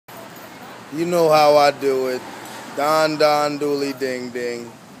You know how I do it. Don Dooley Ding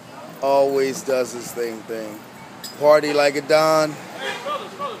Ding. Always does his thing. Party like a Don.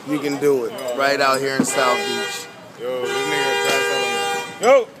 You can do it. Right out here in South Beach. Yo, this nigga passed out.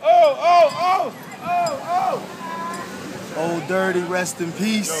 Yo, oh. Old Dirty, rest in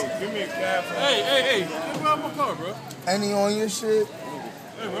peace. Yo, give me a cab. Hey. Get out my car, bro. Ain't he on your shit?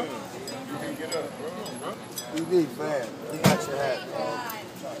 Hey, bro. You can get up, bro. BB, fam. You got your hat, bro.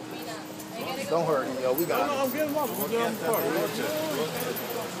 Don't hurt him, yo. We got it. I'm getting him off. Get out my car, bro.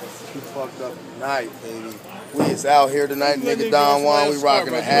 We fucked up tonight, baby. We is out here tonight, nigga Don Juan. We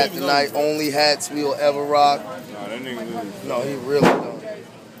rocking a hat tonight. Only hats we'll ever rock. Nah, that nigga lose. No, he really don't.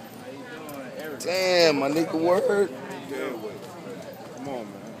 Damn, my nigga word. Come on,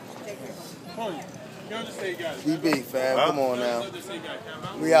 man. BB, fam. Come on now.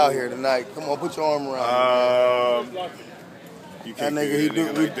 We out here tonight. Come on, put your arm around me. You That can't nigga, he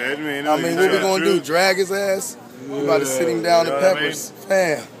do. like that, man. I mean, what we gonna do? Drag his ass? We about to sit him down in Peppers.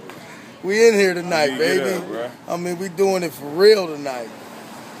 Fam, we in here tonight, baby. I mean, we doing it for real tonight.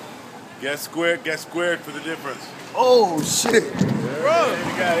 Get squared for the difference. Oh, shit. Bro,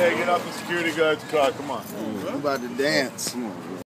 get off the security guard's car. Come on. We about to dance.